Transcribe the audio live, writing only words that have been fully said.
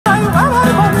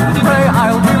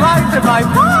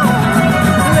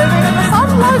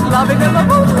loving in the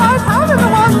moonlight, having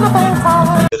a wonderful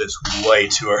time. It is way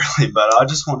too early, but I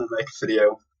just want to make a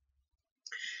video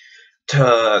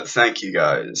to thank you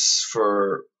guys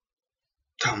for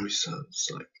telling me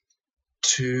subs, like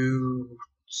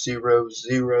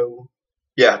 200.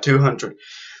 Yeah, 200.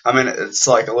 I mean, it's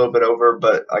like a little bit over,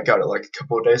 but I got it like a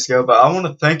couple of days ago. But I want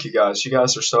to thank you guys. You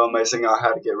guys are so amazing. I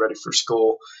had to get ready for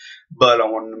school, but I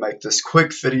wanted to make this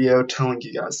quick video telling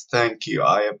you guys thank you.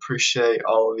 I appreciate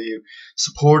all of you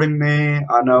supporting me.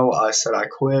 I know I said I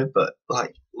quit, but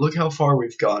like, look how far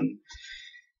we've gone.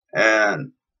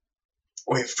 And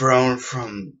we've grown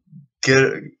from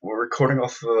we're recording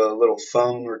off a little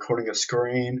phone, recording a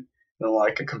screen, then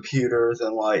like a computer,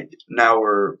 then like now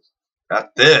we're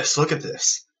at this. Look at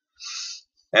this.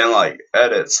 And like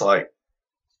edits, like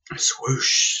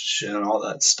swoosh and all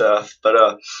that stuff.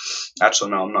 But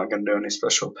actually no, I'm not gonna do any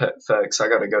special effects. I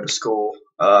gotta go to school.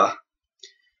 But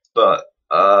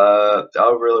I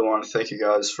really want to thank you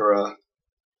guys for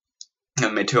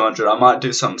giving me 200. I might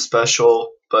do something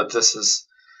special, but this is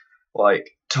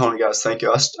like telling you guys thank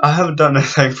you. I haven't done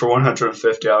anything for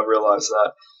 150. I realize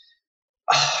that.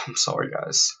 I'm sorry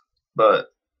guys, but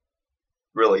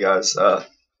really guys,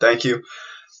 thank you.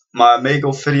 My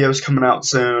Omegle video is coming out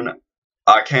soon.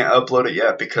 I can't upload it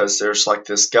yet because there's like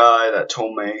this guy that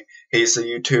told me he's a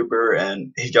YouTuber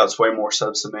and he got way more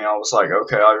subs than me. I was like,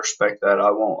 okay, I respect that.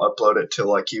 I won't upload it till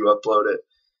like you upload it,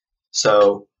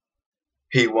 so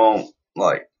he won't,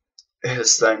 like,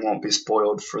 his thing won't be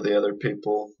spoiled for the other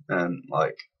people, and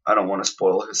like I don't want to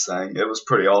spoil his thing. It was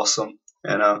pretty awesome,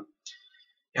 and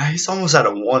yeah, he's almost at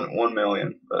a 1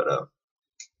 million, but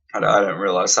I didn't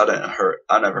realize. I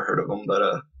never heard of him, but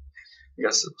I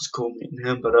guess it was cool meeting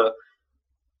him. But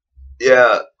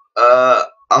yeah, I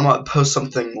might post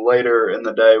something later in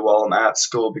the day while I'm at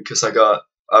school because I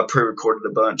pre-recorded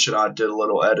a bunch and I did a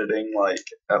little editing like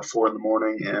at 4 in the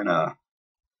morning, and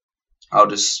I'll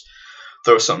just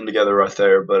throw something together right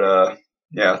there. But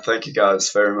yeah, thank you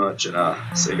guys very much, and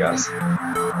see you guys.